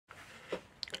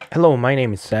Hello, my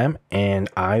name is Sam, and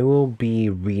I will be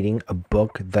reading a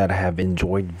book that I have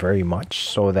enjoyed very much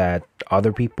so that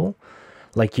other people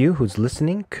like you who's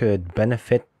listening could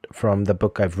benefit from the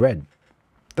book I've read.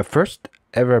 The first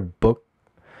ever book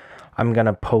I'm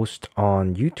gonna post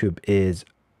on YouTube is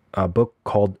a book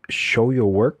called Show Your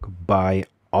Work by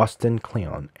Austin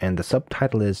Kleon, and the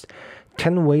subtitle is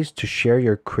 10 Ways to Share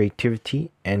Your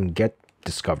Creativity and Get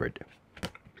Discovered.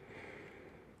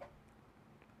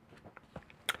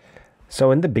 So,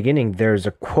 in the beginning, there's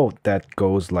a quote that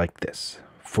goes like this: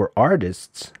 For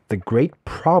artists, the great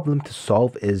problem to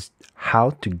solve is how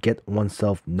to get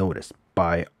oneself noticed,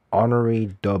 by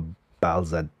Honoré de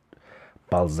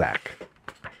Balzac.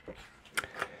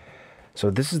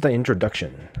 So, this is the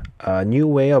introduction: a new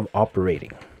way of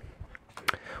operating.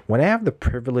 When I have the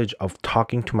privilege of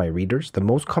talking to my readers, the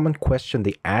most common question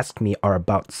they ask me are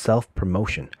about self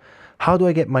promotion. How do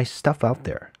I get my stuff out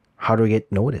there? How do I get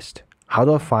noticed? How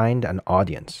do I find an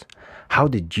audience? How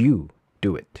did you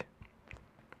do it?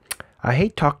 I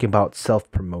hate talking about self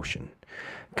promotion.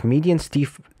 Comedian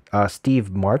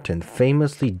Steve Martin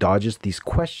famously dodges these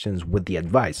questions with the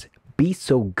advice: be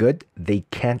so good they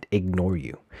can't ignore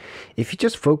you. If you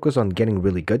just focus on getting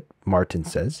really good, Martin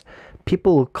says,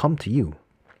 people will come to you.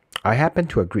 I happen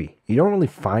to agree. You don't really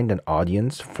find an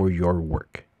audience for your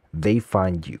work, they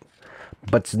find you.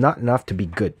 But it's not enough to be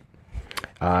good.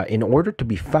 In order to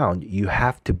be found, you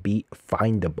have to be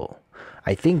findable.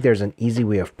 I think there's an easy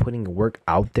way of putting work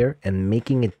out there and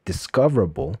making it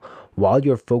discoverable while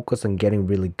you're focused on getting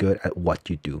really good at what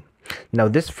you do. Now,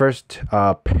 this first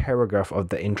paragraph of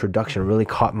the introduction really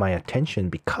caught my attention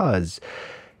because,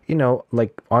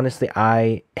 like honestly,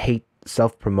 I hate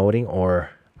self promoting, or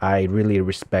I really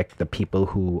respect the people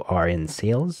who are in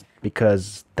sales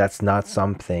because that's not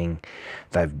something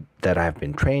that I've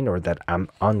been trained or that I'm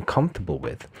uncomfortable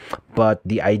with. But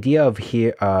the idea of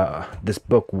here, this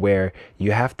book where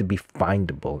you have to be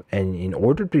findable, and in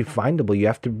order to be findable, you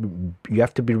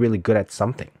have to be really good at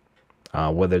something,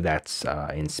 whether that's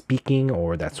in speaking,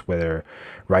 or that's whether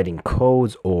writing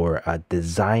codes, or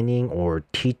designing, or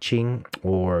teaching,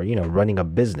 or running a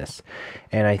business.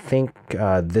 And I think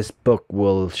this book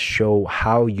will show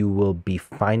how you will be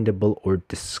findable or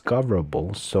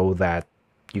discoverable so that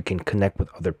you can connect with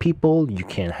other people, you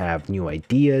can have new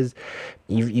ideas,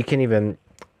 you can even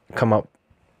come up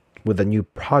with a new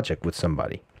project with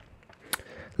somebody.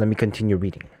 Let me continue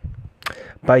reading.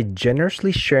 By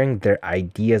generously sharing their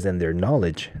ideas and their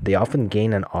knowledge, they often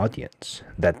gain an audience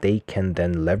that they can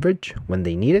then leverage when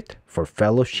they need it for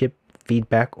fellowship,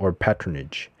 feedback, or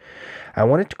patronage. I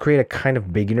wanted to create a kind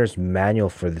of beginner's manual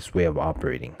for this way of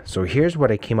operating. So here's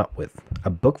what I came up with: a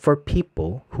book for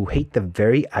people who hate the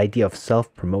very idea of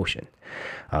self promotion.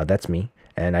 That's me.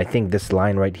 And I think this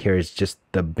line right here is just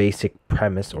the basic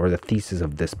premise or the thesis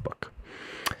of this book.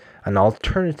 An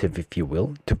alternative, if you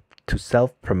will, to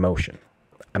self promotion.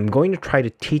 I'm going to try to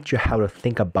teach you how to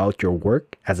think about your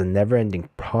work as a never ending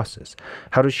process,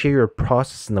 how to share your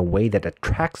process in a way that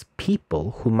attracts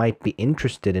people who might be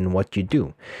interested in what you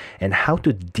do, and how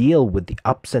to deal with the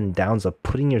ups and downs of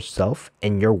putting yourself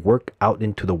and your work out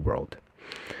into the world.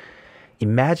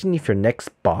 Imagine if your next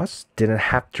boss didn't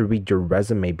have to read your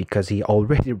resume because he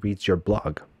already reads your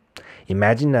blog.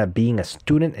 Imagine being a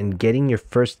student and getting your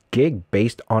first gig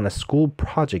based on a school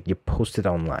project you posted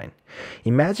online.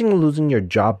 Imagine losing your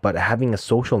job but having a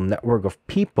social network of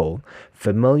people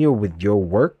familiar with your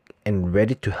work and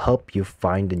ready to help you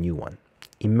find a new one.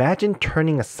 Imagine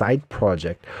turning a side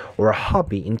project or a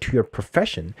hobby into your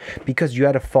profession because you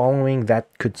had a following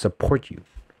that could support you.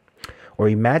 Or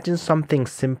imagine something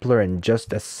simpler and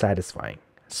just as satisfying: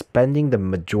 spending the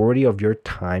majority of your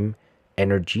time,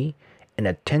 energy, and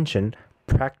attention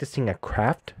practicing a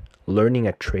craft, learning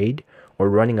a trade, or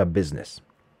running a business,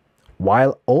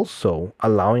 while also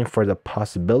allowing for the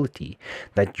possibility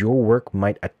that your work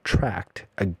might attract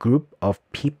a group of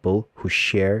people who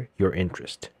share your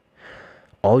interest.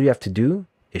 All you have to do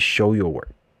is show your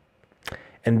work.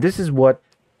 And this is what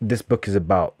this book is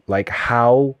about. Like,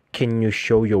 how can you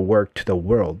show your work to the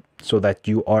world so that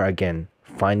you are, again,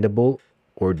 findable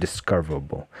or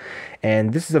discoverable?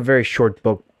 And this is a very short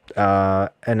book,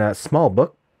 and a small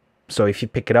book. So if you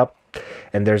pick it up,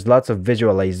 and there's lots of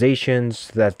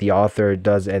visualizations that the author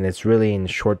does, and it's really in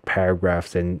short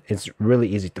paragraphs, and it's really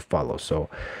easy to follow. So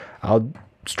I'll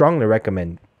strongly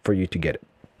recommend for you to get it.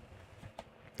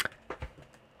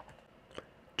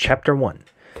 Chapter 1: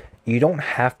 You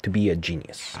don't have to be a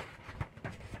genius.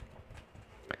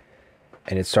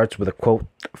 And it starts with a quote: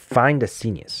 Find a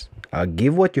genius.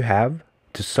 Give what you have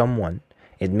to someone.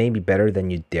 It may be better than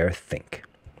you dare think.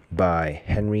 By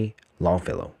Henry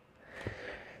Longfellow.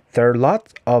 There are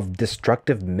lots of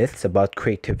destructive myths about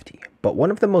creativity, but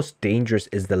one of the most dangerous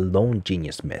is the lone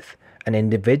genius myth. An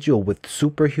individual with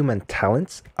superhuman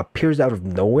talents appears out of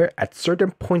nowhere at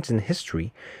certain points in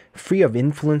history, free of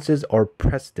influences or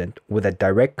precedent, with a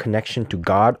direct connection to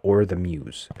God or the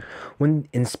muse. When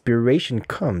inspiration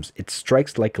comes, it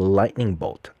strikes like a lightning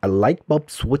bolt. A light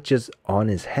bulb switches on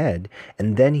his head,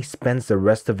 and then he spends the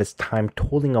rest of his time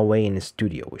toiling away in his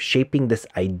studio, shaping this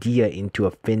idea into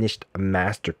a finished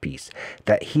masterpiece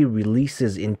that he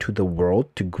releases into the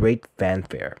world to great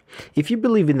fanfare. If you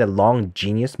believe in the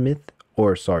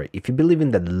if you believe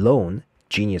in the lone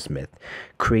genius myth,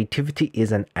 creativity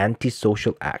is an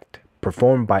antisocial act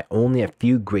performed by only a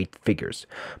few great figures,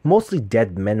 mostly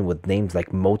dead men with names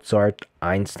like Mozart,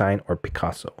 Einstein, or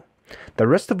Picasso. The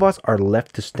rest of us are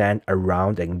left to stand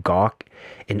around and gawk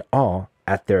in awe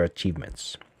at their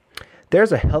achievements.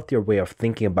 There's a healthier way of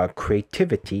thinking about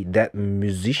creativity that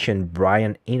musician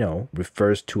Brian Eno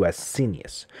refers to as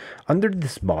scenius. Under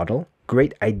this model,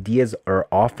 great ideas are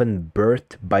often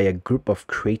birthed by a group of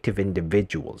creative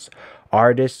individuals,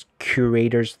 artists,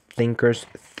 curators, thinkers,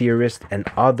 theorists, and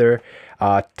other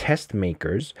test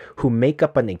makers who make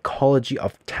up an ecology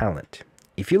of talent.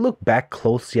 If you look back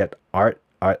closely at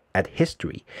at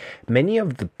history, many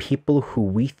of the people who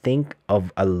we think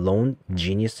of as lone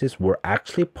geniuses were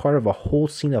actually part of a whole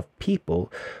scene of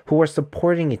people who were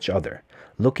supporting each other,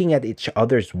 looking at each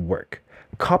other's work,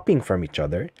 copying from each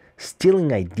other,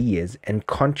 stealing ideas, and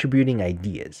contributing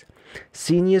ideas.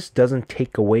 Genius doesn't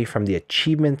take away from the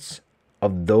achievements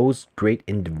of those great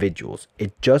individuals.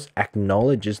 It just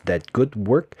acknowledges that good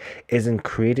work isn't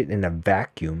created in a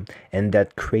vacuum and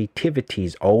that creativity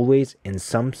is always, in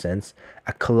some sense,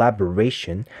 a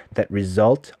collaboration the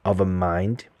result of a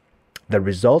mind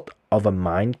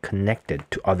connected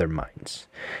to other minds.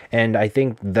 And I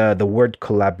think the word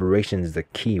collaboration is the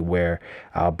key, where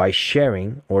by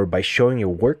sharing or by showing your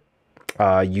work,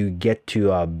 you get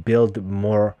to build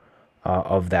more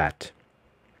of that.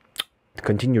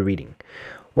 Continue reading.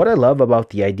 What I love about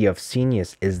the idea of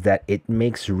genius is that it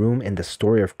makes room in the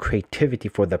story of creativity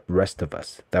for the rest of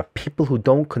us, the people who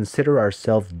don't consider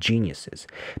ourselves geniuses.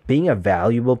 Being a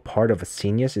valuable part of a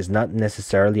genius is not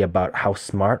necessarily about how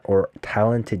smart or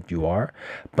talented you are,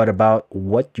 but about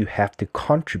what you have to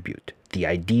contribute, the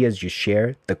ideas you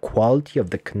share, the quality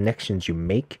of the connections you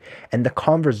make, and the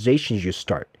conversations you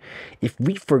start. If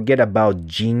we forget about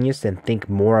genius and think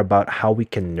more about how we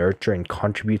can nurture and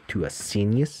contribute to a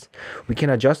genius, we can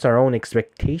adjust our own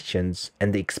expectations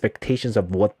and the expectations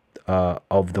of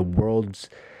of the world's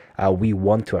we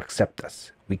want to accept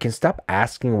us. We can stop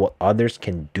asking what others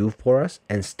can do for us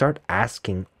and start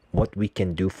asking what we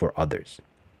can do for others.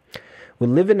 We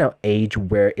live in an age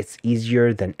where it's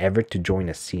easier than ever to join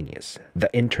a genius.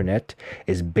 The internet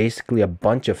is basically a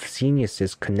bunch of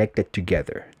geniuses connected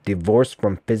together, divorced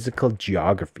from physical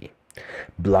geography.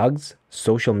 Blogs,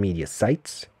 social media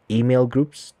sites, email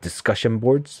groups, discussion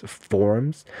boards,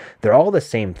 forums, they're all the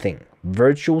same thing.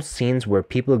 Virtual scenes where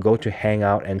people go to hang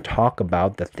out and talk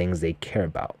about the things they care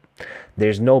about.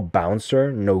 There's no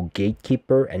bouncer, no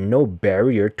gatekeeper, and no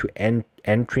barrier to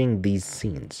entering these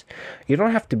scenes. You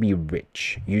don't have to be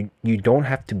rich. You don't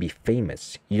have to be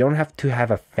famous. You don't have to have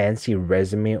a fancy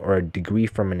resume or a degree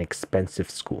from an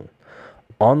expensive school.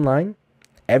 Online,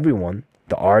 everyone,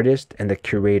 the artist and the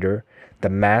curator, the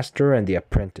master and the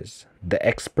apprentice, the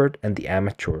expert and the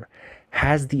amateur,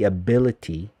 has the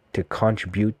ability to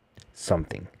contribute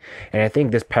something. And I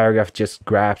think this paragraph just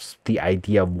grasps the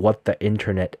idea of what the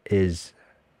internet is.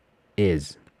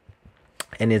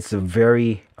 And it's a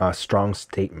very strong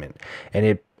statement. And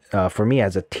it for me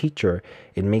as a teacher,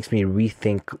 it makes me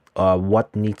rethink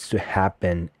what needs to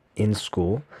happen in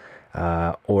school,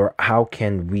 or how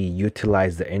can we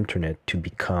utilize the internet to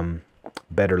become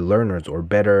better learners or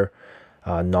better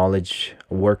knowledge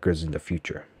workers in the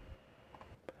future.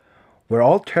 We're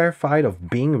all terrified of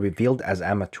being revealed as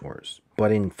amateurs,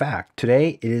 but in fact,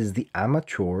 today it is the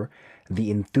amateur, the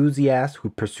enthusiast who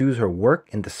pursues her work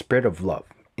in the spirit of love.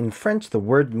 In French, the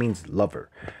word means lover.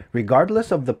 Regardless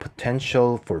of the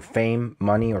potential for fame,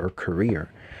 money, or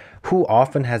career, who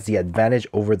often has the advantage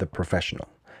over the professional?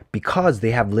 Because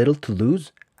they have little to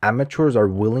lose, amateurs are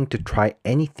willing to try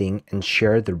anything and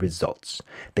share the results.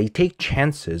 They take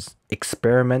chances,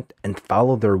 experiment, and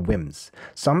follow their whims.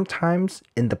 Sometimes,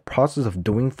 in the process of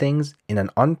doing things in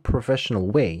an unprofessional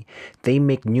way, they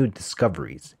make new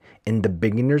discoveries. In the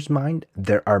beginner's mind,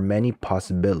 there are many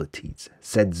possibilities,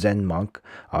 said Zen monk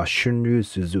Shunryu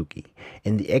Suzuki.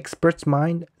 In the expert's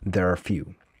mind, there are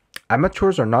few.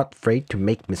 Amateurs are not afraid to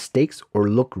make mistakes or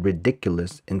look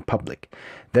ridiculous in public.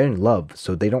 They're in love,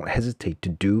 so they don't hesitate to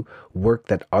do work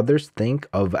that others think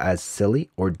of as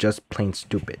silly or just plain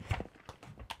stupid.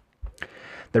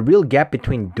 The real gap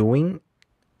between doing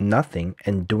nothing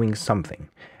and doing something.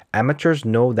 Amateurs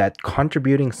know that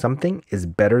contributing something is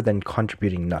better than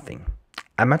contributing nothing.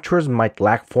 Amateurs might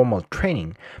lack formal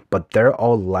training, but they're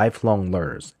all lifelong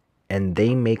learners, and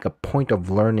they make a point of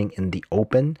learning in the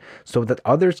open so that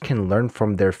others can learn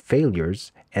from their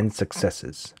failures and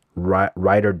successes,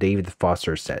 writer David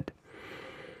Foster said.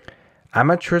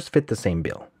 Amateurs fit the same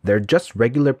bill. They're just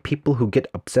regular people who get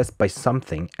obsessed by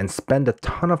something and spend a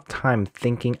ton of time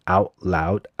thinking out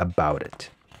loud about it.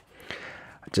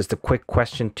 Just a quick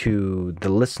question to the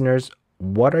listeners.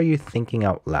 What are you thinking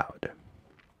out loud?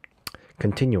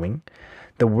 Continuing,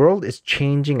 the world is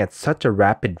changing at such a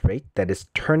rapid rate that is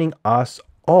turning us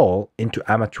all into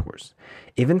amateurs.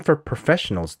 Even for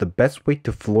professionals, the best way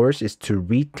to flourish is to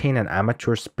retain an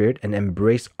amateur spirit and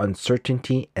embrace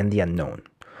uncertainty and the unknown.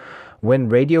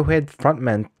 When Radiohead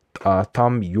frontman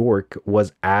Thom Yorke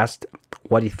was asked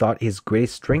what he thought his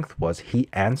greatest strength was, he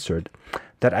answered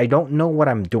that I don't know what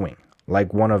I'm doing.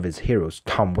 Like one of his heroes,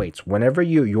 Tom Waits. Whenever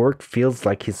Yorke feels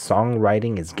like his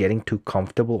songwriting is getting too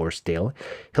comfortable or stale,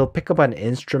 he'll pick up an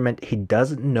instrument he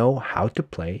doesn't know how to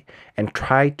play and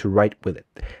try to write with it.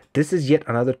 This is yet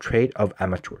another trait of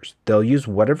amateurs. They'll use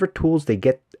whatever tools they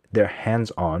get their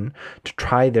hands on to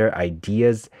try their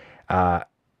ideas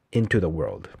into the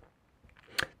world.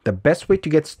 The best way to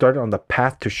get started on the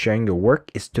path to sharing your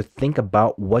work is to think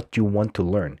about what you want to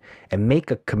learn and make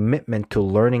a commitment to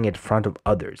learning in front of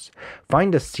others.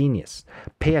 Find a genius,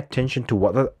 pay attention to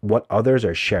what others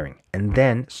are sharing, and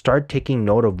then start taking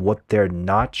note of what they're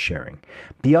not sharing.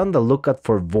 Be on the lookout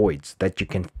for voids that you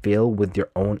can fill with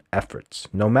your own efforts.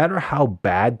 No matter how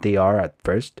bad they are at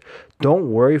first,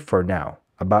 don't worry for now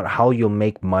about how you'll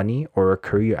make money or a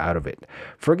career out of it.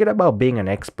 Forget about being an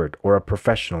expert or a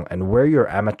professional and wear your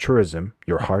amateurism,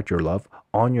 your heart, your love,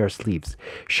 on your sleeves.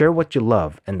 Share what you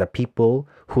love, and the people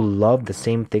who love the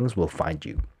same things will find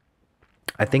you.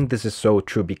 I think this is so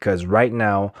true because right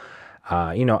now,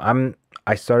 I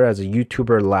started as a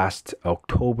YouTuber last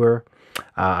October.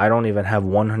 I don't even have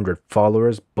 100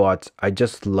 followers, but I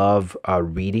just love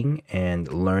reading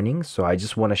and learning. So I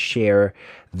just want to share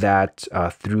that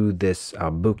through this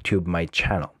BookTube, my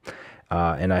channel.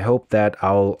 And I hope that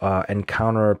I'll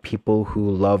encounter people who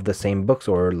love the same books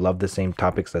or love the same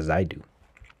topics as I do.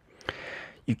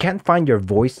 You can't find your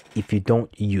voice if you don't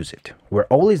use it. We're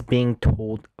always being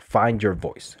told, find your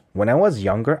voice. When I was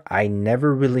younger, I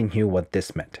never really knew what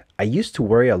this meant. I used to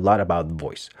worry a lot about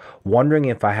voice, wondering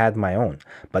if I had my own.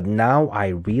 But now I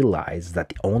realize that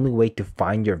the only way to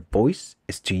find your voice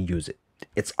is to use it.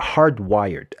 It's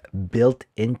hardwired, built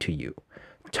into you.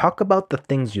 Talk about the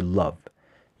things you love.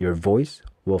 Your voice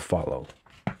will follow.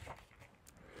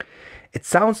 It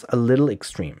sounds a little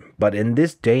extreme, but in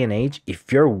this day and age,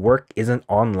 if your work isn't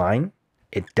online,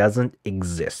 it doesn't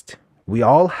exist. We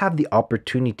all have the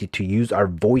opportunity to use our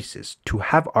voices, to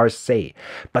have our say,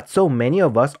 but so many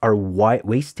of us are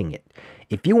wasting it.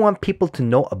 If you want people to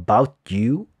know about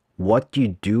you, what you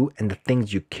do, and the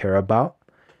things you care about,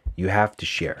 you have to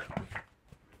share.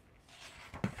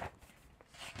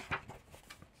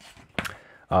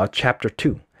 Chapter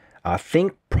 2.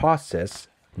 Think process,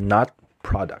 not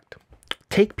product.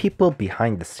 Take people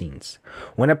behind the scenes.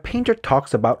 When a painter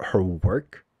talks about her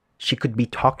work, she could be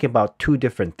talking about two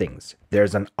different things.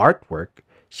 There's an artwork,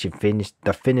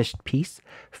 the finished piece,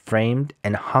 framed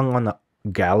and hung on a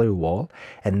gallery wall,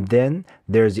 and then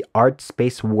there's the art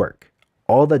space work,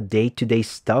 all the day-to-day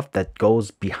stuff that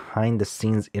goes behind the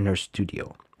scenes in her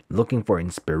studio. Looking for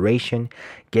inspiration,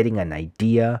 getting an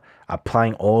idea,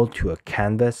 applying all to a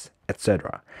canvas,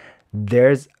 etc.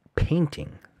 There's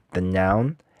painting, the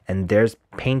noun, and there's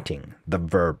painting, the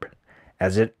verb.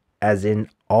 As in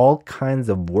all kinds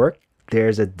of work,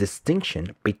 there's a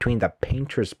distinction between the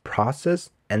painter's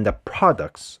process and the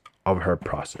products of her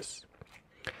process.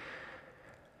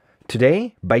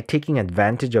 Today, by taking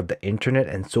advantage of the internet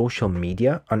and social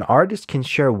media, an artist can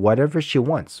share whatever she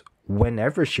wants,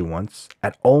 whenever she wants,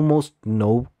 at almost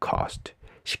no cost.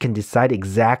 She can decide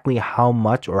exactly how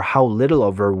much or how little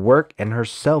of her work and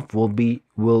herself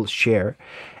will share,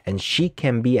 and she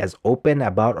can be as open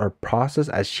about her process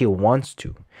as she wants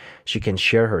to. She can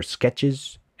share her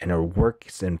sketches and her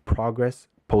works in progress,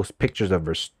 post pictures of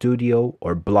her studio,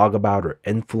 or blog about her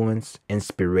influence,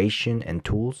 inspiration, and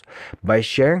tools. By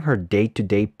sharing her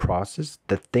day-to-day process,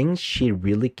 the things she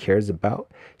really cares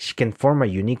about, she can form a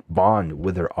unique bond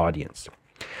with her audience.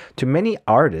 To many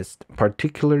artists,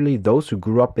 particularly those who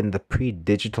grew up in the pre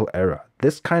digital era,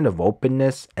 this kind of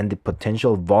openness and the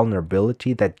potential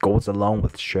vulnerability that goes along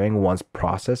with sharing one's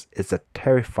process is a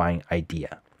terrifying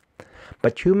idea.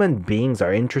 But human beings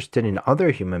are interested in other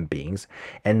human beings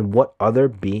and what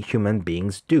other human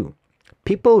beings do.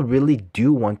 People really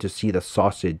do want to see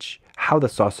how the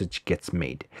sausage gets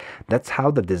made. That's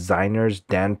how the designers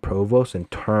Dan Provost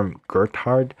and Term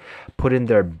Gerhard put in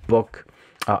their book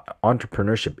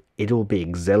Entrepreneurship. It will be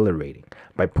exhilarating.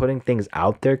 By putting things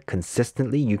out there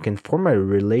consistently, you can form a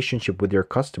relationship with your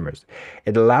customers.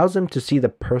 It allows them to see the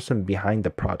person behind the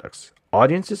products.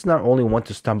 Audiences not only want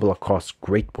to stumble across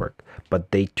great work,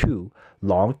 but they too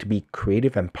long to be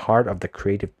creative and part of the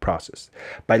creative process.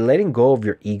 By letting go of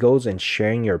your egos and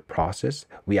sharing your process,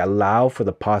 we allow for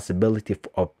the possibility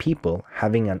of people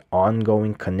having an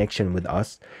ongoing connection with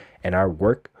us and our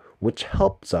work, which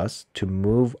helps us to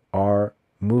move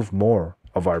more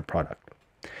of our product.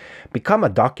 Become a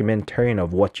documentarian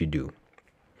of what you do.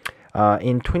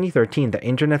 In 2013, the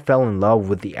internet fell in love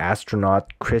with the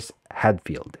astronaut Chris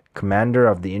Hadfield, commander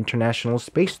of the International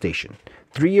Space Station.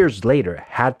 3 years later,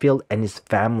 Hadfield and his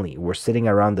family were sitting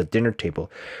around the dinner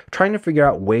table trying to figure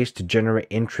out ways to generate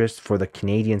interest for the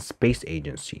Canadian Space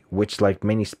Agency, which, like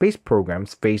many space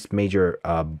programs, faced major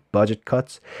budget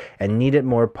cuts and needed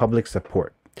more public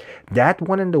support. That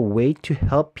wanted a way to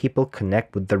help people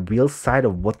connect with the real side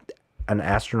of what an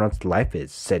astronaut's life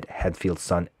is, said Hadfield's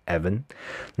son, Evan.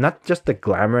 Not just the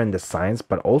glamour and the science,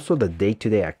 but also the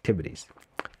day-to-day activities.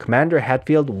 Commander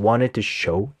Hadfield wanted to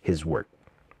show his work.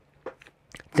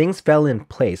 Things fell in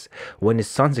place when his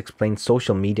sons explained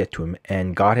social media to him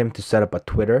and got him to set up a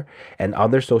Twitter and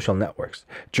other social networks.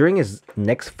 During his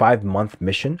next 5-month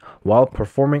mission, while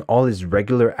performing all his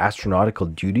regular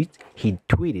astronautical duties, he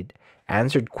tweeted,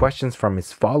 answered questions from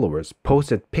his followers,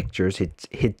 posted pictures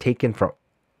he'd taken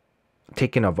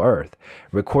of Earth,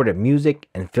 recorded music,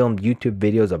 and filmed YouTube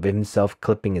videos of himself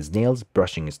clipping his nails,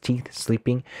 brushing his teeth,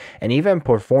 sleeping, and even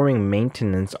performing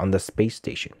maintenance on the space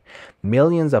station.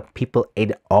 Millions of people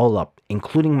ate it all up,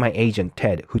 including my agent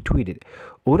Ted, who tweeted,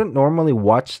 "Wouldn't normally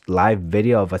watch live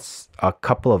video of a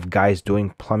couple of guys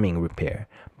doing plumbing repair,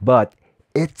 but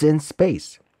it's in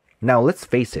space." Now, let's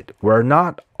face it, we're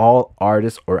not all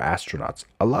artists or astronauts.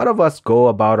 A lot of us go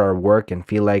about our work and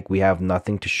feel like we have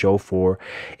nothing to show for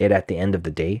it at the end of the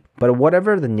day. But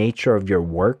whatever the nature of your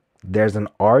work, there's an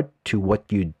art to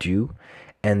what you do,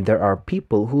 and there are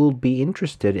people who will be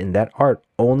interested in that art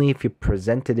only if you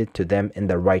presented it to them in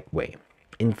the right way.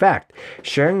 In fact,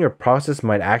 sharing your process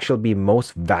might actually be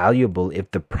most valuable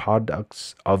if the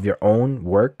products of your own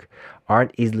work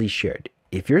aren't easily shared.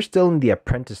 If you're still in the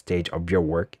apprentice stage of your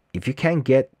work, if you can't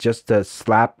get just to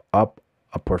slap up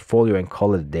a portfolio and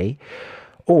call it a day,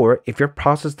 or if your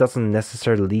process doesn't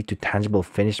necessarily lead to tangible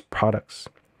finished products,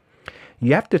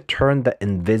 you have to turn the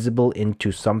invisible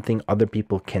into something other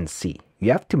people can see.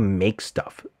 You have to make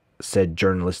stuff, said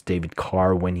journalist David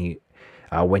Carr when he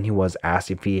was asked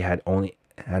if he had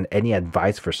any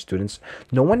advice for students.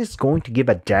 No one is going to give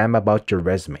a damn about your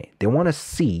resume. They want to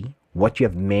see what you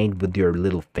have made with your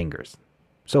little fingers.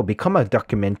 So become a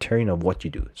documentarian of what you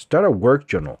do. Start a work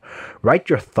journal. Write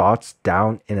your thoughts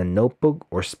down in a notebook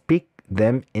or speak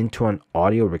them into an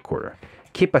audio recorder.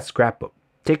 Keep a scrapbook.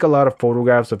 Take a lot of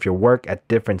photographs of your work at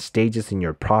different stages in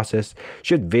your process.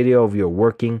 Shoot video of your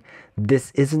working.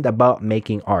 This isn't about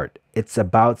making art. It's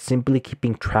about simply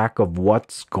keeping track of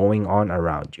what's going on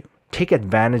around you. Take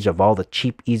advantage of all the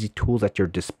cheap, easy tools at your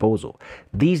disposal.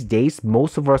 These days,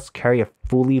 most of us carry a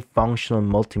fully functional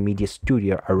multimedia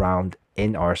studio around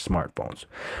in our smartphones.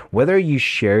 Whether you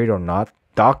share it or not,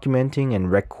 documenting and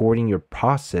recording your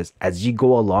process as you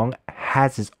go along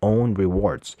has its own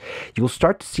rewards. You'll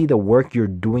start to see the work you're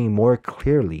doing more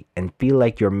clearly and feel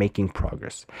like you're making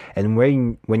progress. And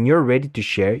when you're ready to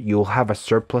share, you'll have a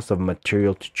surplus of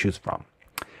material to choose from.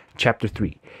 Chapter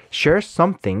 3. Share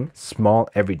something small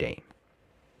every day.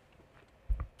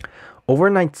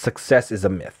 Overnight success is a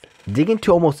myth. Dig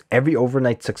into almost every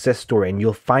overnight success story and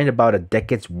you'll find about a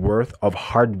decade's worth of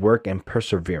hard work and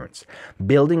perseverance.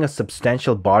 Building a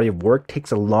substantial body of work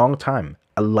takes a long time,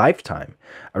 a lifetime.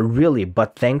 Really,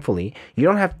 but thankfully, you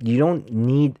don't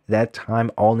need that time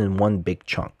all in one big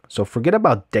chunk. So forget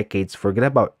about decades, forget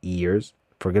about years,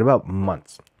 forget about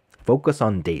months. Focus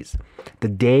on days. The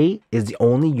day is the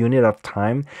only unit of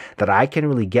time that I can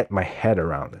really get my head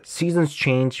around. Seasons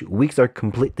change, weeks are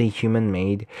completely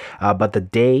human-made, but the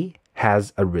day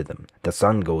has a rhythm. The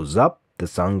sun goes up, the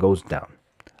sun goes down.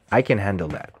 I can handle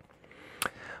that.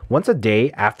 Once a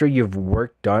day after you've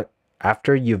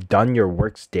done your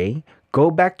work's day, Go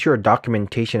back to your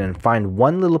documentation and find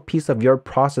one little piece of your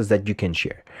process that you can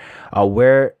share.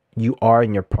 Where you are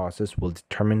in your process will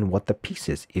determine what the piece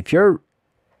is. If you're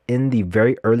in the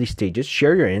very early stages,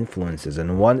 share your influences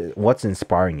and what's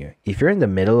inspiring you. If you're in the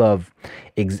middle of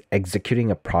executing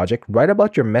a project, write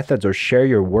about your methods or share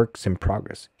your works in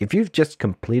progress. If you've just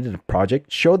completed a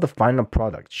project, show the final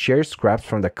product, share scraps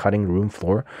from the cutting room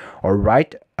floor, or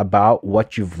write about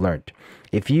what you've learned.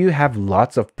 If you have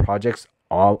lots of projects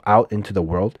all out into the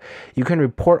world, you can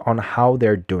report on how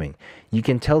they're doing. You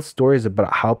can tell stories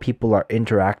about how people are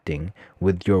interacting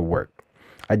with your work.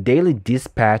 A daily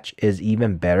dispatch is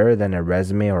even better than a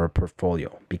resume or a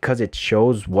portfolio because it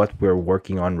shows what we're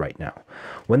working on right now.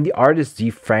 When the artist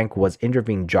Z Frank was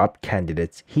interviewing job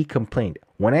candidates, he complained,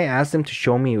 "When I asked them to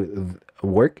show me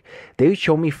work, they would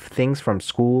show me things from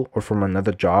school or from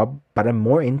another job, but I'm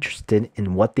more interested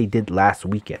in what they did last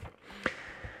weekend."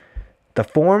 The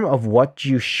form of what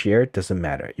you share doesn't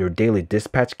matter. Your daily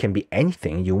dispatch can be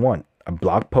anything you want. A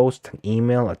blog post, an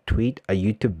email, a tweet, a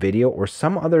YouTube video, or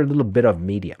some other little bit of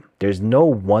media. There's no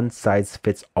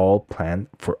one-size-fits-all plan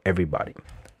for everybody.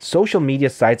 Social media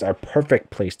sites are a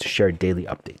perfect place to share daily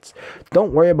updates.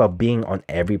 Don't worry about being on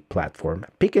every platform.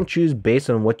 Pick and choose based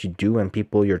on what you do and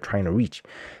people you're trying to reach.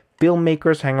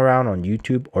 Filmmakers hang around on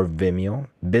YouTube or Vimeo.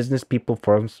 Business people,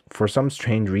 for some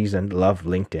strange reason, love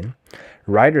LinkedIn.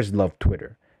 Writers love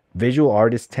Twitter. Visual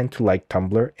artists tend to like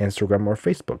Tumblr, Instagram, or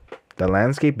Facebook. The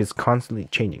landscape is constantly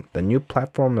changing. The new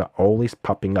platforms are always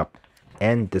popping up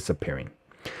and disappearing.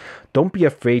 Don't be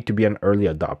afraid to be an early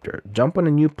adopter. Jump on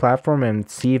a new platform and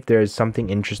see if there is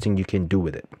something interesting you can do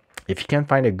with it. If you can't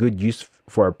find a good use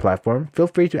for a platform, feel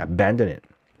free to abandon it.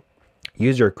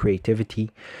 Use your creativity.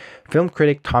 Film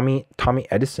critic Tommy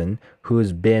Edison, who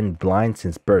has been blind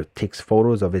since birth, takes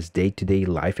photos of his day-to-day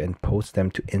life and posts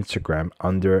them to Instagram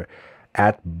under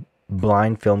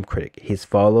 @blind film critic. He's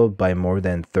followed by more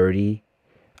than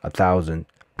 30,000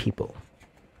 people.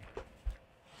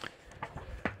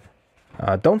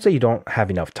 Don't say you don't have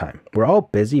enough time. We're all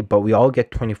busy, but we all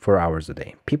get 24 hours a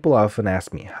day. People often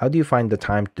ask me, how do you find the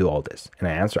time to do all this? And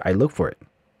I answer, I look for it.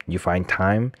 You find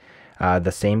time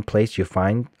the same place you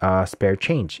find spare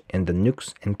change, in the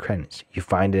nooks and crannies. You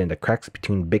find it in the cracks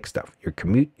between big stuff, your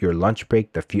commute, your lunch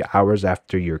break, the few hours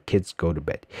after your kids go to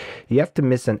bed. You have to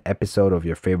miss an episode of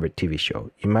your favorite TV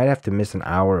show. You might have to miss an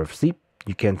hour of sleep. But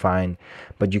you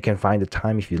can find the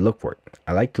time if you look for it.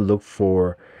 I like to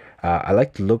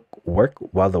work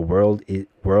while the world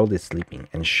is sleeping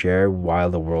and share while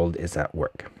the world is at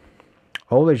work.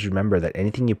 Always remember that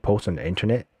anything you post on the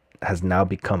internet has now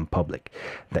become public.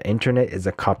 The internet is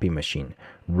a copy machine,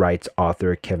 writes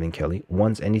author Kevin Kelly.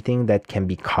 Once anything that can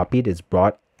be copied is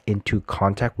brought into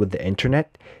contact with the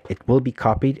internet, it will be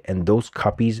copied, and those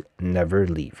copies never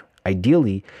leave.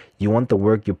 Ideally, you want the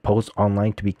work you post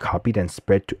online to be copied and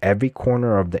spread to every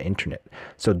corner of the internet.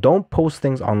 So don't post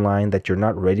things online that you're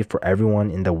not ready for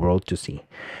everyone in the world to see.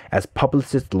 As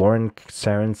publicist Lauren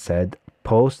Saran said,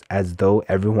 post as though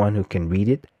everyone who can read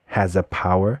it has the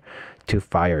power to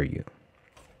fire you.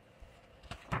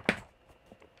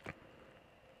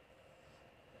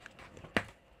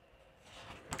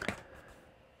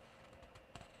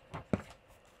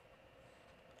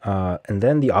 And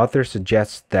then the author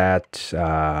suggests that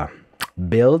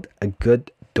build a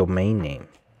good domain name.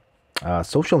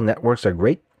 Social networks are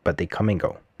great, but they come and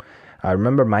go.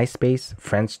 Remember MySpace,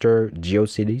 Friendster,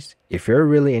 GeoCities? If you're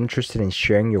really interested in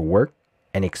sharing your work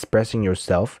and expressing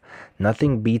yourself,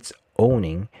 nothing beats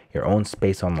owning your own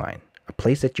space online. A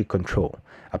place that you control,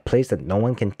 a place that no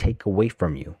one can take away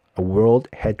from you, a world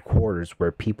headquarters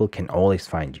where people can always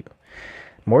find you.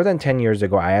 More than 10 years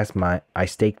ago, I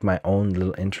staked my own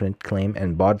little internet claim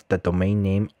and bought the domain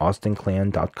name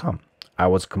austinclayon.com. I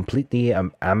was completely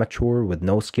amateur with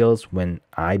no skills when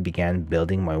I began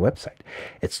building my website.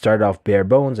 It started off bare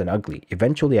bones and ugly.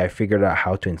 Eventually, I figured out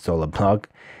how to install a blog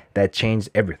that changed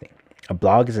everything. A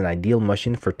blog is an ideal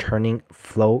machine for turning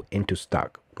flow into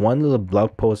stock. One little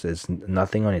blog post is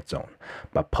nothing on its own,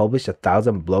 but publish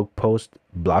 1,000 blog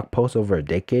posts over a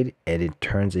decade, and it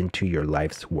turns into your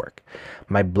life's work.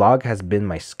 My blog has been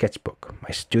my sketchbook,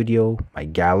 my studio, my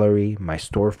gallery, my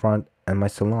storefront, and my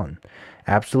salon.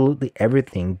 Absolutely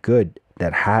everything good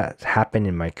that has happened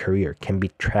in my career can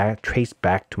be traced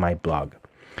back to my blog.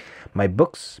 My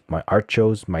books, my art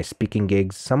shows, my speaking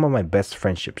gigs, some of my best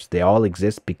friendships, they all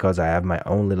exist because I have my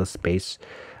own little space,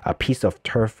 a piece of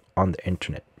turf on the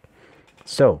internet.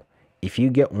 So, if you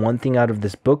get one thing out of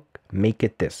this book, make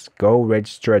it this. Go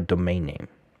register a domain name.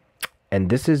 And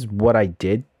this is what I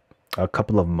did a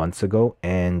couple of months ago.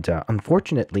 And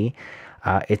unfortunately,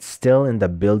 It's still in the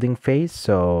building phase,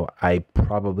 so I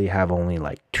probably have only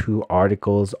like 2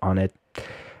 articles on it.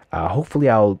 Hopefully,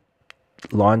 I'll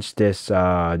launch this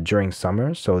during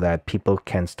summer so that people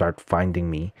can start finding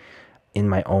me in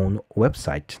my own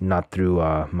website, not through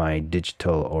my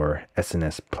digital or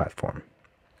SNS platform.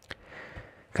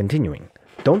 Continuing.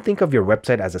 Don't think of your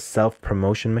website as a self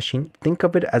promotion machine. Think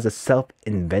of it as a self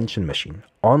invention machine.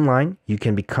 Online, you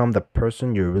can become the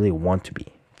person you really want to be.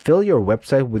 Fill your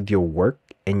website with your work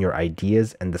and your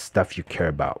ideas and the stuff you care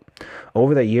about.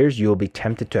 Over the years, you will be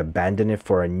tempted to abandon it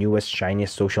for a newest,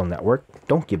 shiniest social network.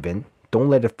 Don't give in. Don't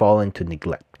let it fall into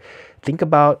neglect. Think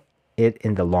about it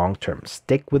in the long term.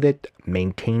 Stick with it,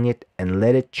 maintain it, and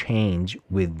let it change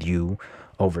with you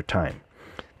over time.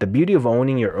 The beauty of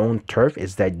owning your own turf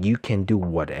is that you can do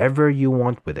whatever you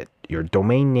want with it. Your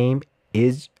domain name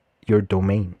is your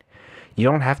domain. You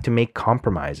don't have to make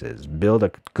compromises. Build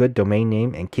a good domain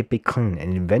name and keep it clean,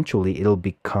 and eventually it'll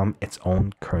become its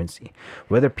own currency.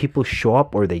 Whether people show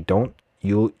up or they don't,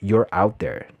 you're out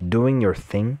there doing your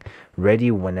thing, ready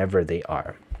whenever they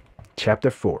are. Chapter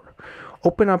 4.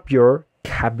 Open up your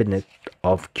cabinet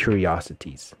of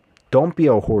curiosities. Don't be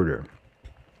a hoarder.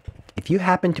 If you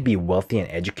happen to be wealthy and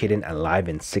educated and alive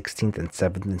in 16th and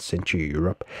 17th century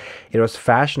Europe, it was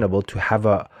fashionable to have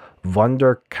a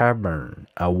Wunderkammer,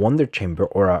 a wonder chamber,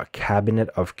 or a cabinet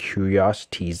of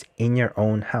curiosities in your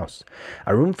own house.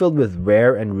 A room filled with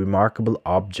rare and remarkable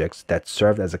objects that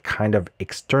served as a kind of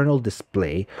external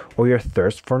display or your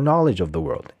thirst for knowledge of the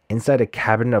world. Inside a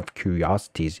cabinet of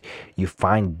curiosities, you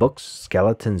find books,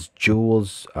 skeletons,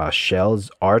 jewels,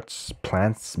 shells, arts,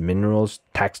 plants, minerals,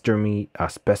 taxidermy,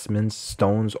 specimens,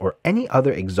 stones, or any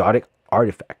other exotic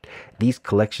artifact. These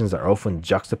collections are often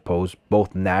juxtaposed,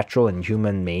 both natural and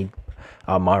human-made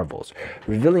marvels,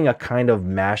 revealing a kind of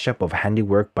mashup of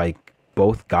handiwork by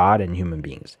both God and human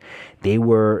beings. They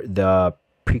were the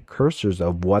precursors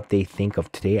of what they think of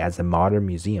today as a modern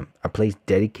museum, a place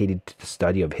dedicated to the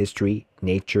study of history,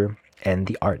 nature, and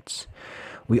the arts.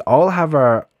 We all have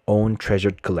our own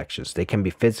treasured collections. They can be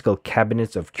physical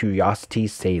cabinets of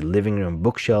curiosities, say living room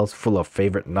bookshelves full of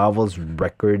favorite novels,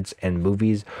 records, and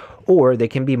movies, or they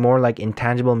can be more like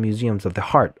intangible museums of the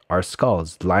heart, our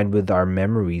skulls, lined with our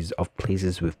memories of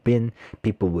places we've been,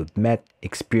 people we've met,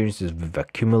 experiences we've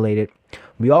accumulated.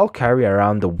 We all carry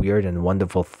around the weird and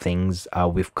wonderful things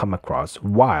we've come across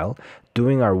while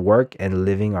doing our work and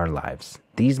living our lives.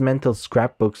 These mental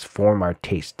scrapbooks form our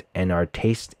taste, and our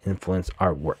taste influence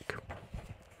our work.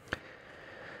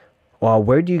 Well,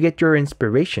 where do you get your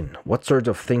inspiration? What sorts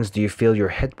of things do you fill your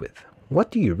head with?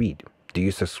 What do you read? Do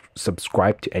you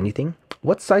subscribe to anything?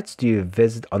 What sites do you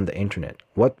visit on the internet?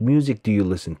 What music do you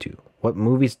listen to? What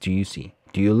movies do you see?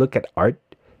 Do you look at art?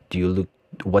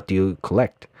 What do you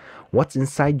collect? What's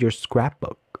inside your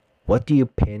scrapbook? What do you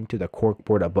pin to the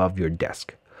corkboard above your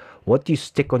desk? What do you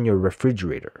stick on your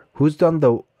refrigerator? Who's done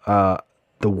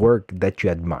the work that you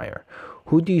admire?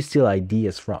 Who do you steal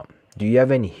ideas from? Do you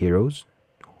have any heroes?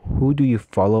 Who do you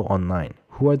follow online?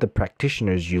 Who are the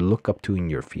practitioners you look up to in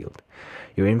your field?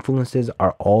 Your influences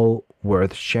are all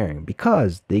worth sharing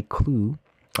because they clue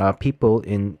people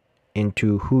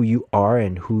into who you are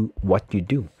and what you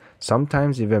do,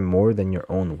 sometimes even more than your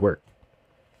own work.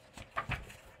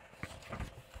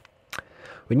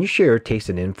 When you share your tastes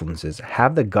and influences,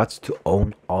 have the guts to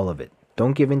own all of it.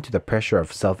 Don't give in to the pressure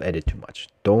of self-edit too much.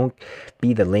 Don't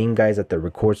be the lame guys at the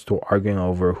record store arguing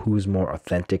over who's more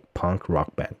authentic punk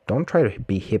rock band. Don't try to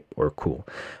be hip or cool.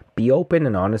 Be open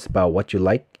and honest about what you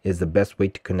like is the best way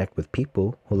to connect with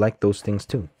people who like those things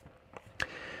too.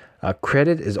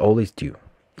 Credit is always due.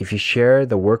 If you share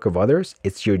the work of others,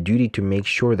 it's your duty to make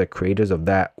sure the creators of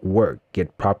that work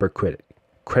get proper credit.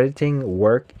 Crediting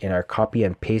work in our copy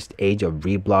and paste age of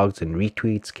reblogs and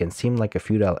retweets can seem like a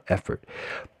futile effort,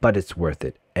 but it's worth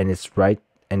it, and it's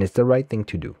the right thing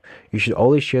to do. You should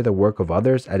always share the work of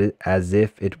others as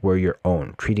if it were your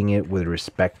own, treating it with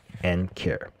respect and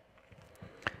care.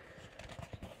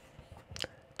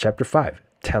 Chapter 5.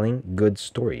 Telling good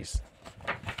stories.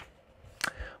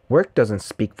 Work doesn't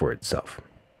speak for itself.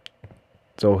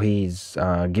 So he's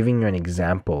giving you an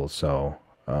example,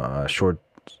 a short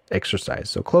exercise.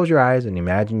 So close your eyes and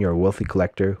imagine you're a wealthy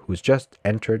collector who's just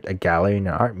entered a gallery in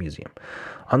an art museum.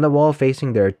 On the wall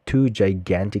facing there are 2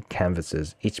 gigantic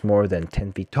canvases, each more than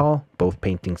 10 feet tall. Both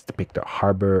paintings depict a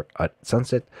harbor at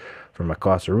sunset. From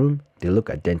across the room, they look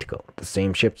identical. The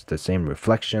same ships, the same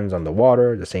reflections on the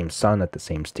water, the same sun at the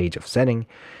same stage of setting.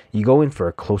 You go in for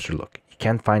a closer look. You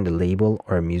can't find a label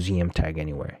or a museum tag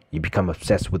anywhere. You become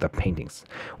obsessed with the paintings,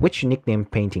 which you nickname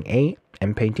Painting A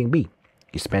and Painting B.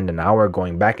 You spend an hour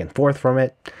going back and forth from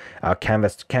it,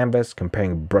 canvas to canvas,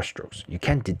 comparing brushstrokes. You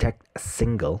can't detect a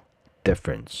single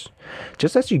difference.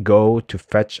 Just as you go to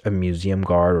fetch a museum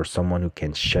guard or someone who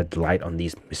can shed light on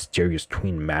these mysterious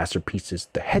twin masterpieces,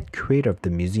 the head curator of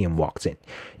the museum walks in.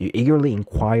 You eagerly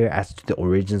inquire as to the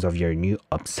origins of your new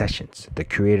obsessions. The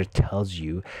curator tells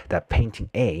you that painting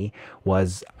A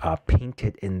was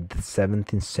painted in the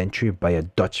 17th century by a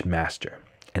Dutch master.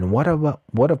 And what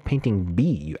of painting B,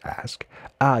 you ask?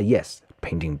 Ah, yes,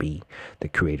 painting B, the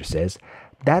curator says.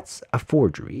 That's a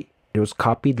forgery. It was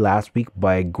copied last week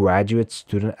by a graduate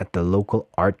student at the local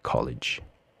art college.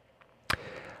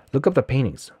 Look up the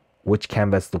paintings. Which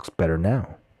canvas looks better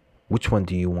now? Which one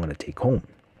do you want to take home?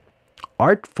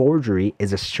 Art forgery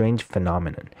is a strange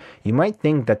phenomenon. You might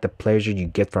think that the pleasure you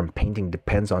get from painting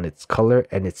depends on its color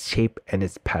and its shape and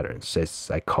its pattern, says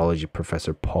psychology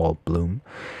professor Paul Bloom.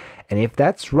 And if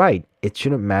that's right, it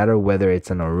shouldn't matter whether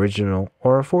it's an original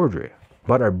or a forgery.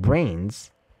 But our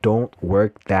brains don't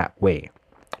work that way.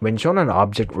 When shown an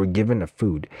object or given a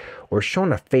food or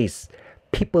shown a face,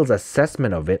 people's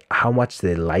assessment of it, how much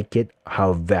they like it,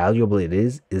 how valuable it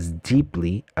is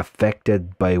deeply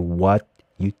affected by what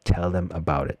you tell them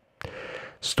about it.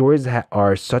 Stories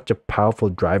are such a powerful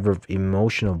driver of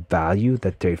emotional value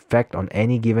that their effect on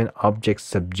any given object's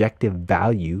subjective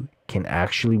value can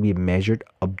actually be measured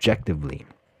objectively.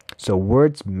 So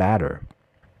words matter.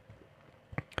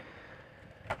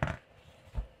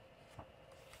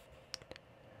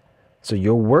 So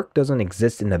your work doesn't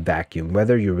exist in a vacuum.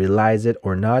 Whether you realize it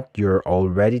or not, you're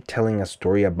already telling a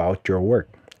story about your work.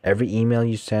 Every email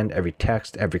you send, every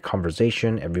text, every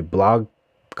conversation, every blog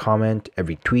comment,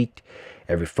 every tweet,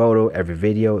 every photo, every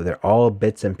video, they're all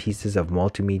bits and pieces of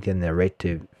multimedia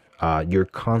narrative you're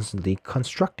constantly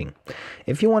constructing.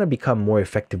 If you want to become more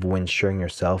effective when sharing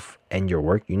yourself and your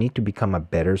work, you need to become a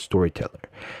better storyteller.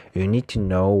 You need to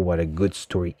know what a good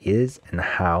story is and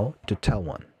how to tell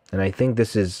one. And I think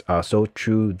this is so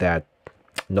true that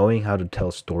knowing how to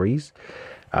tell stories,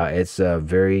 it's a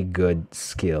very good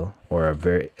skill or a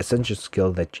very essential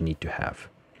skill that you need to have.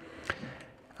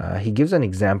 He gives an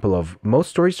example of most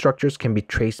story structures can be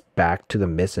traced back to the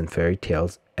myths and fairy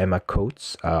tales. Emma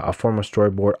Coates, a former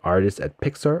storyboard artist at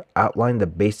Pixar, outlined the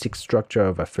basic structure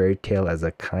of a fairy tale as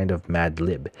a kind of Mad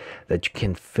Lib that you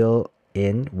can fill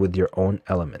in with your own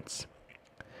elements.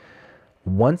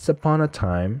 Once upon a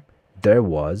time, there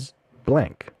was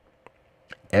blank.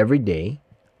 Every day,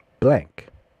 blank.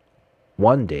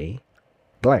 One day,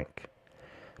 blank.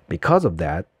 Because of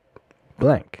that,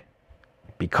 blank.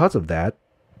 Because of that,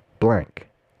 blank.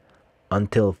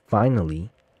 Until finally,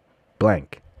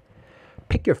 blank.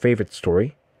 Pick your favorite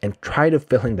story and try to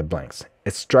fill in the blanks.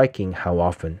 It's striking how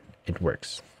often it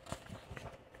works.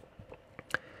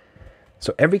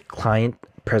 So every client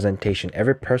presentation,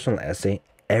 every personal essay,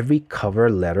 every cover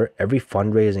letter, every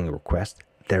fundraising request,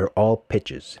 they're all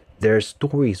pitches. They're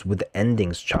stories with the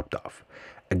endings chopped off.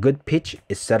 A good pitch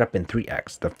is set up in 3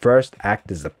 acts. The first act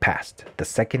is the past, the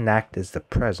second act is the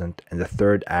present, and the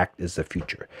third act is the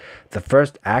future. The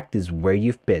first act is where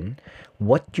you've been,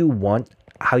 what you want,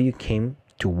 how you came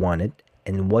to want it,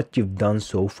 and what you've done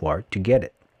so far to get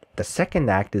it. The second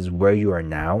act is where you are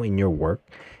now in your work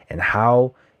and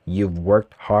how you've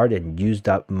worked hard and used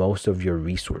up most of your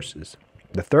resources.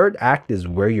 The third act is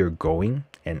where you're going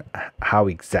and how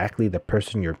exactly the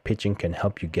person you're pitching can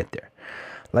help you get there.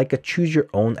 Like a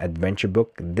choose-your-own adventure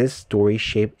book, this story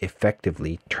shape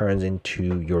effectively turns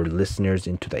into your listeners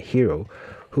into the hero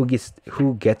who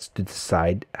gets to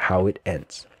decide how it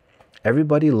ends.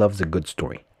 Everybody loves a good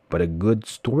story, but a good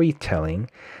storytelling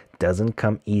doesn't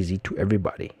come easy to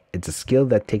everybody. It's a skill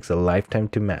that takes a lifetime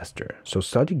to master. So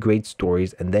study great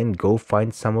stories and then go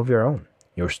find some of your own.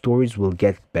 Your stories will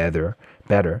get better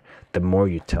the more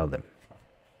you tell them.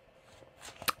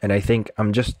 And I think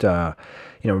I'm just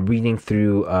reading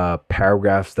through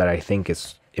paragraphs that I think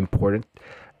is important.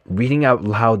 Reading out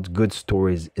loud good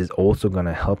stories is also going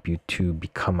to help you to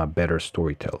become a better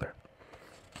storyteller.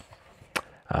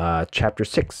 Chapter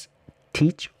 6.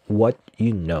 Teach what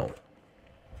you know.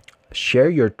 Share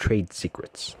your trade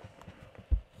secrets.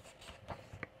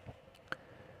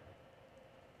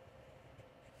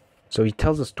 So he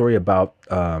tells a story about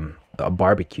a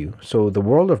barbecue. So the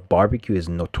world of barbecue is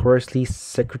notoriously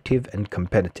secretive and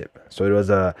competitive. So it was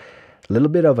a little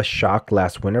bit of a shock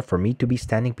last winter for me to be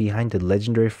standing behind the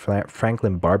legendary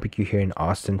Franklin barbecue here in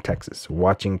Austin, Texas,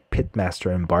 watching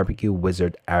pitmaster and barbecue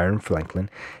wizard Aaron Franklin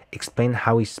explained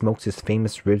how he smokes his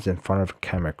famous ribs in front of a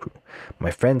camera crew.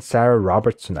 My friend Sarah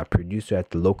Robertson, a producer at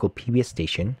the local PBS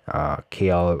station,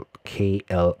 KLRU,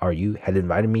 had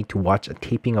invited me to watch a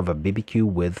taping of a BBQ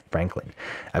with Franklin,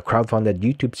 a crowdfunded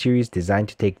YouTube series designed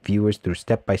to take viewers through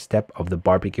step by step of the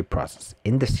barbecue process.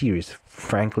 In the series,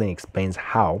 Franklin explains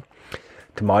how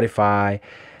to modify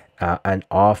an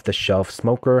off-the-shelf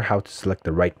smoker, how to select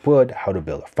the right wood, how to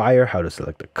build a fire, how to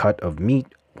select a cut of meat,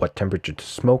 what temperature to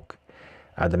smoke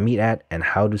the meat at, and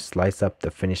how to slice up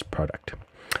the finished product.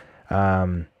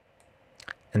 And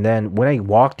then when I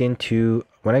got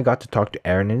to talk to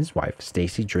Aaron and his wife,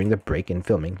 Stacy, during the break in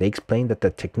filming, they explained that the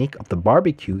technique of the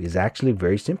barbecue is actually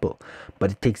very simple,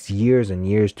 but it takes years and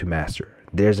years to master.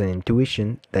 There's an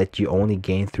intuition that you only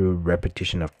gain through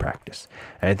repetition of practice.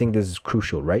 And I think this is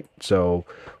crucial, right? So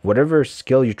whatever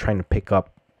skill you're trying to pick up,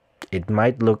 it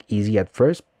might look easy at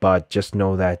first, but just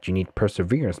know that you need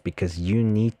perseverance, because you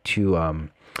need to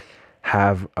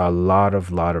have a lot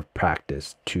of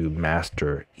practice to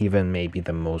master even maybe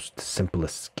the most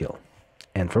simplest skill.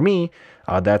 And for me,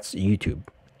 that's YouTube.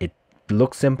 It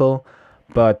looks simple,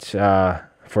 but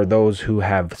for those who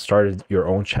have started your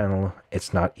own channel,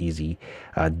 it's not easy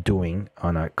doing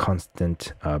on a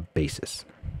constant basis.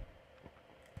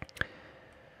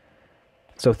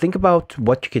 So think about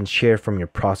what you can share from your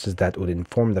process that would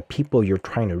inform the people you're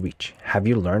trying to reach. Have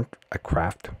you learned a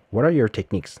craft? What are your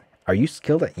techniques? Are you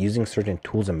skilled at using certain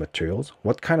tools and materials?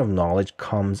 What kind of knowledge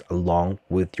comes along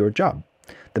with your job?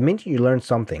 The minute you learn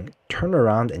something, turn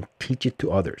around and teach it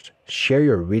to others. Share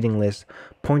your reading list,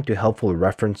 point to helpful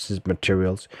references,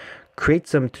 materials, create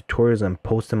some tutorials and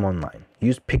post them online.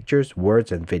 Use pictures,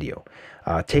 words, and video.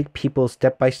 Take people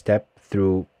step by step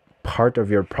through part of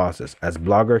your process. As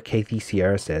blogger Kathy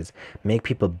Sierra says, make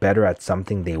people better at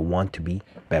something they want to be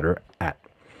better at.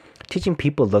 Teaching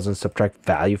people doesn't subtract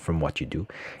value from what you do.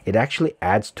 It actually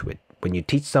adds to it. When you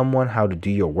teach someone how to do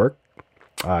your work,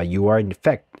 you are in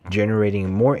effect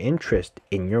generating more interest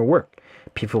in your work.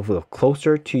 People feel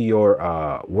closer to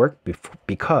your work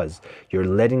because you're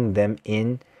letting them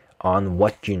in on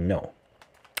what you know.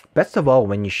 Best of all,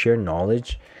 when you share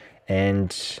knowledge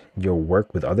and your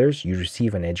work with others, you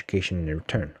receive an education in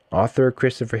return. Author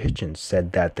Christopher Hitchens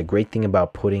said that the great thing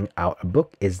about putting out a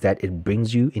book is that it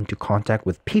brings you into contact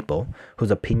with people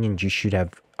whose opinions you should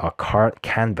have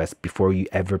canvassed before you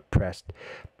ever pressed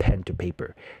pen to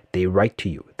paper. They write to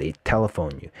you, they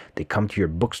telephone you, they come to your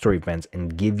bookstore events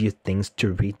and give you things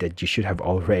to read that you should have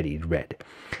already read.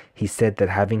 He said that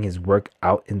having his work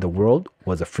out in the world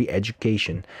was a free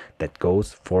education that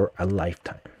goes for a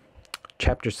lifetime.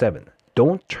 Chapter 7.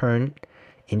 Don't turn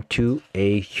into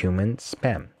a human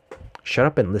spam. Shut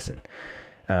up and listen.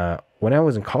 When I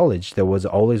was in college, there was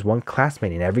always one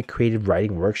classmate in every creative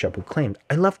writing workshop who claimed,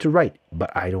 I love to write, but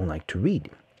I don't like to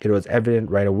read. It was evident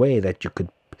right away that you could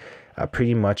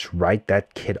pretty much write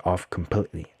that kid off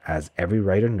completely. As every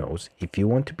writer knows, if you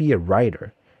want to be a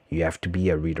writer, you have to be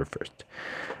a reader first.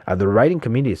 The writing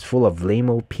community is full of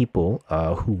lame-o people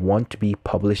who want to be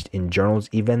published in journals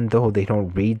even though they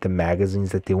don't read the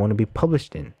magazines that they want to be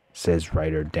published in, says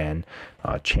writer Dan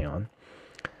Cheon.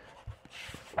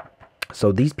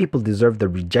 So these people deserve the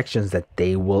rejections that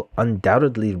they will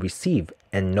undoubtedly receive,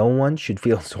 and no one should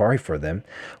feel sorry for them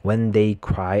when they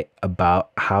cry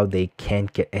about how they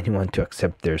can't get anyone to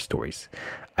accept their stories.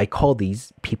 I call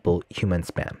these people human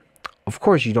spam. Of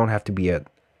course, you don't have to be a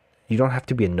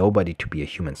nobody to be a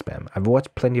human spam. I've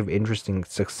watched plenty of interesting,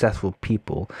 successful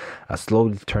people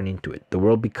slowly turn into it. The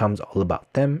world becomes all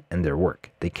about them and their work.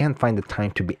 They can't find the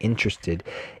time to be interested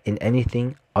in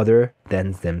anything other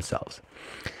than themselves.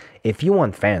 If you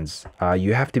want fans,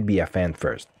 you have to be a fan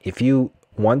first. If you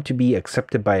want to be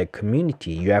accepted by a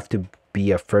community, you have to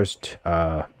be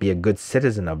a good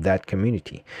citizen of that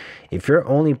community. If you're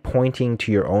only pointing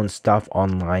to your own stuff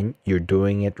online, you're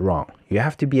doing it wrong. You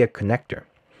have to be a connector.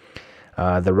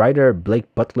 The writer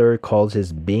Blake Butler calls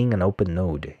his being an open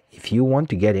node. If you want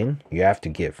to get in, you have to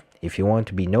give. If you want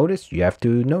to be noticed, you have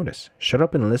to notice. Shut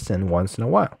up and listen once in a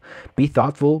while. Be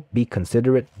thoughtful, be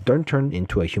considerate, don't turn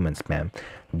into a human spam.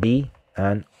 Be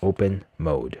an open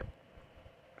mode.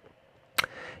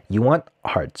 You want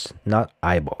hearts, not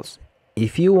eyeballs.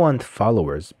 If you want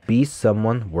followers, be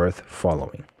someone worth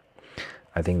following.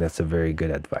 I think that's a very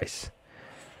good advice.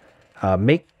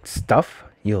 Make stuff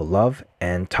you'll love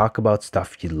and talk about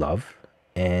stuff you love,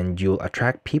 and you'll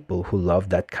attract people who love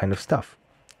that kind of stuff.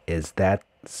 Is that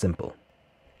simple?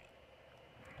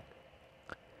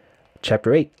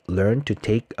 Chapter 8. Learn to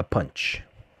take a punch.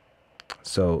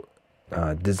 So,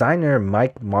 designer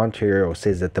Mike Monteiro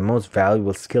says that the most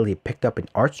valuable skill he picked up in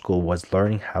art school was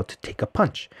learning how to take a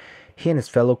punch. He and his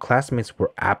fellow classmates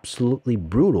were absolutely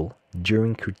brutal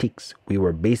during critiques. We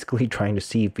were basically trying to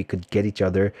see if we could get each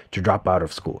other to drop out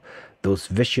of school. Those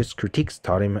vicious critiques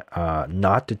taught him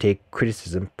not to take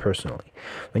criticism personally.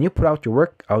 When you put out your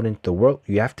work out into the world,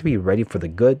 you have to be ready for the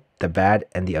good, the bad,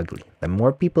 and the ugly. The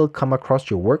more people come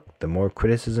across your work, the more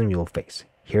criticism you'll face.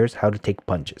 Here's how to take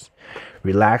punches.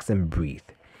 Relax and breathe.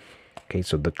 Okay,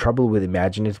 so the trouble with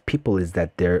imaginative people is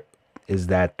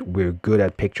that we're good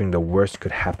at picturing the worst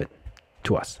could happen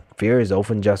to us. Fear is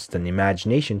often just an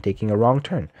imagination taking a wrong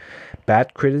turn.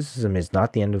 Bad criticism is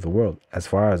not the end of the world. As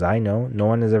far as I know, no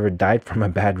one has ever died from a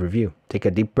bad review. Take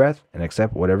a deep breath and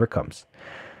accept whatever comes.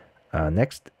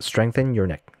 Next, strengthen your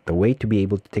neck. The way to be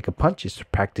able to take a punch is to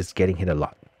practice getting hit a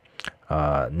lot.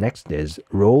 Next is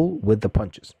roll with the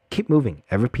punches. Keep moving.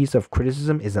 Every piece of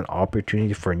criticism is an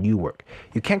opportunity for new work.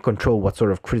 You can't control what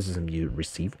sort of criticism you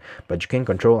receive, but you can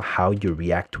control how you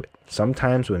react to it.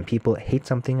 Sometimes when people hate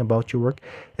something about your work,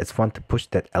 it's fun to push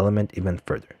that element even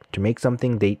further, to make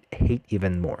something they hate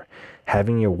even more.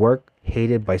 Having your work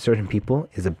hated by certain people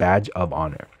is a badge of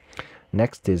honor.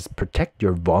 Next is protect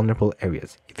your vulnerable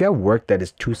areas. If you have work that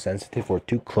is too sensitive or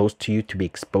too close to you to be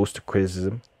exposed to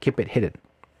criticism, keep it hidden.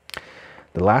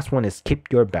 The last one is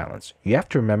keep your balance. You have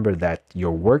to remember that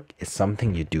your work is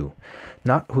something you do,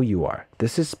 not who you are.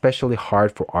 This is especially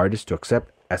hard for artists to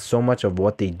accept, as so much of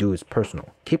what they do is personal.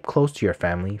 Keep close to your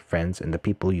family, friends, and the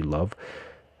people you love.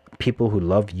 People who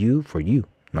love you for you,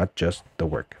 not just the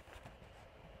work.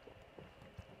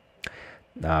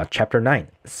 Chapter 9.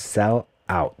 Sell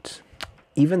out.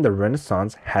 Even the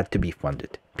Renaissance had to be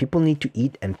funded. People need to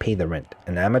eat and pay the rent.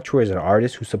 An amateur is an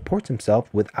artist who supports himself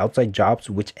with outside jobs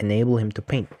which enable him to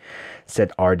paint,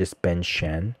 said artist Ben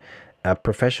Shan. A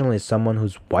professional is someone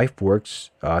whose wife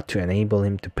works to enable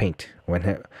him to paint.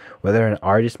 Whether an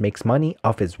artist makes money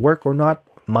off his work or not,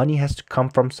 money has to come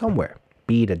from somewhere,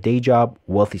 be it a day job,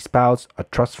 wealthy spouse, a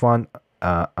trust fund,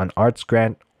 an arts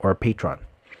grant, or a patron.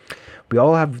 We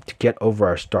all have to get over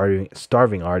our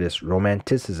starving artist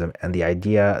romanticism and the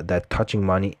idea that touching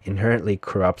money inherently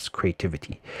corrupts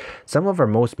creativity. Some of our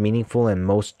most meaningful and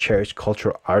most cherished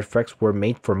cultural artifacts were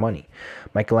made for money.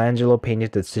 Michelangelo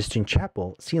painted the Sistine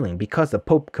Chapel ceiling because the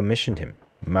Pope commissioned him.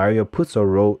 Mario Puzo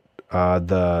wrote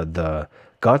the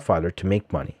Godfather to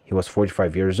make money. He was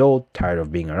 45 years old, tired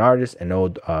of being an artist, and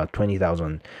owed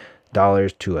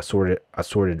 $20,000 to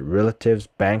assorted relatives,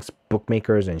 banks,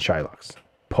 bookmakers, and Shylocks.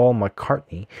 Paul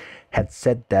McCartney had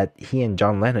said that he and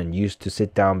John Lennon used to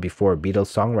sit down before a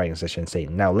Beatles songwriting session and say,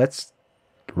 "Now let's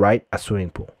write a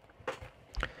swimming pool."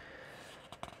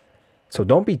 So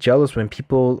don't be jealous when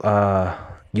people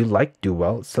you like do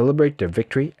well. Celebrate their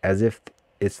victory as if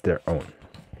it's their own.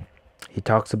 He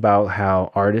talks about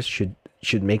how artists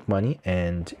should make money,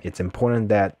 and it's important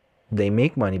that they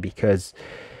make money because,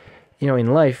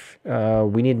 in life,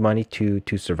 we need money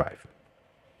to survive.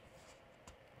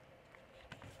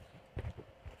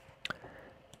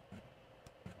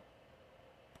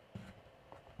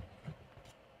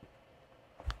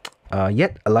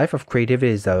 Yet, a life of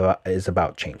creativity is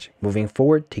about change. Moving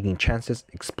forward, taking chances,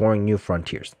 exploring new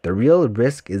frontiers. The real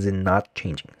risk is in not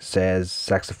changing, says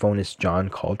saxophonist John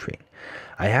Coltrane.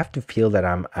 I have to feel that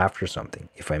I'm after something.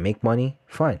 If I make money,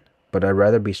 fine, but I'd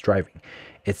rather be striving.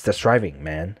 It's the striving,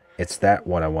 man. It's that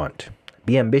what I want.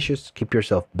 Be ambitious, keep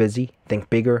yourself busy, think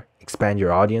bigger, expand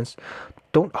your audience.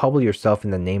 Don't hobble yourself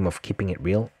in the name of keeping it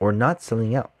real or not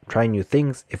selling out. Try new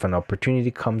things. If an opportunity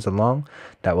comes along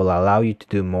that will allow you to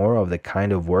do more of the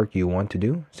kind of work you want to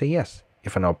do, say yes.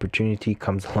 If an opportunity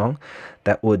comes along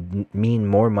that would mean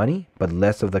more money but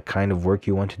less of the kind of work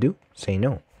you want to do, say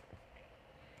no.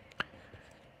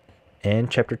 And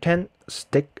chapter 10,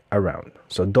 stick around.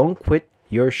 So don't quit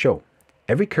your show.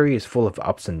 Every career is full of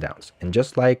ups and downs. And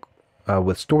just like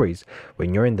with stories,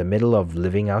 when you're in the middle of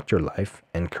living out your life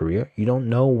and career, you don't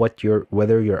know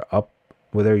whether you're up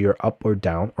or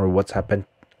down, or what's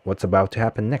about to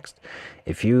happen next.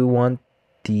 If you want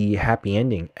the happy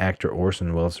ending, actor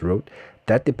Orson Welles wrote,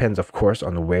 that depends, of course,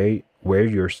 on where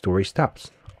your story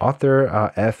stops.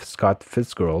 Author F. Scott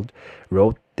Fitzgerald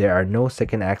wrote, "There are no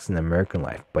second acts in American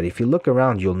life, but if you look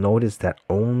around, you'll notice that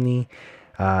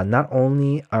not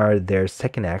only are there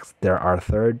second acts, there are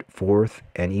third, fourth,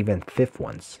 and even fifth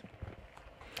ones."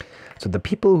 So the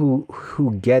people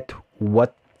who get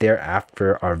what they're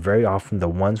after are very often the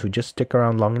ones who just stick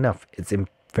around long enough. It's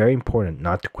very important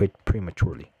not to quit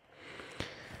prematurely.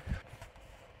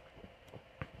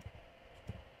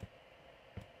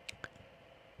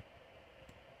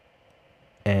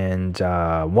 And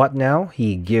what now?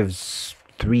 He gives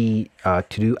 3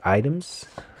 to-do items.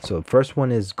 So the first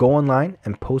one is go online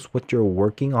and post what you're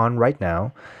working on right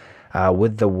now.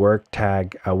 with the work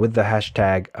tag, with the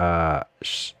hashtag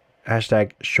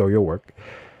hashtag show your work.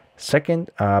 Second,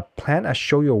 plan a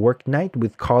show your work night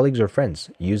with colleagues or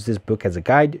friends. Use this book as a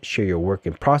guide, share your work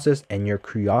in process and your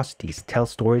curiosities, tell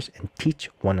stories, and teach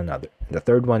one another. The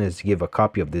third one is give a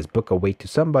copy of this book away to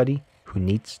somebody who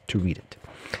needs to read it.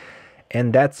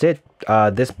 And that's it.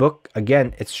 This book,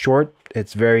 again, it's short,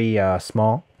 it's very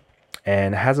small,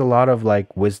 and has a lot of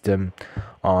like wisdom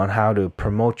on how to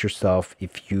promote yourself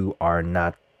if you are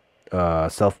not a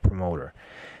self-promoter.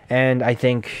 And I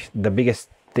think the biggest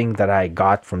thing that I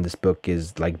got from this book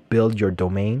is like build your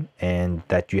domain, and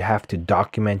that you have to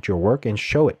document your work and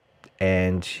show it.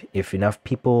 And if enough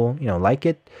people, like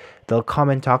it, they'll come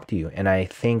and talk to you. And I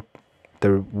think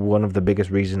the one of the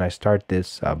biggest reason I start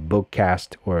this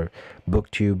bookcast or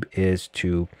booktube is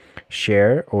to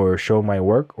share or show my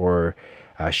work, or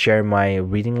share my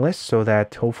reading list, so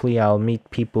that hopefully I'll meet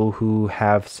people who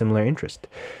have similar interest.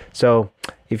 So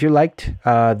if you liked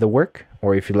the work,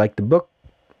 or if you liked the book,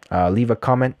 leave a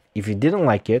comment. If you didn't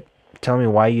like it, tell me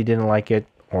why you didn't like it,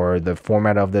 or the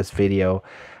format of this video.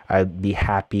 I'd be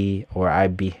happy, or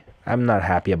I'm not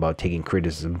happy about taking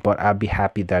criticism, but I'd be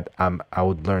happy that I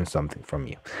would learn something from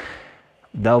you.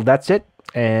 Well, that's it,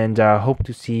 and hope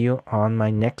to see you on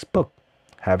my next book.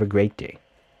 Have a great day.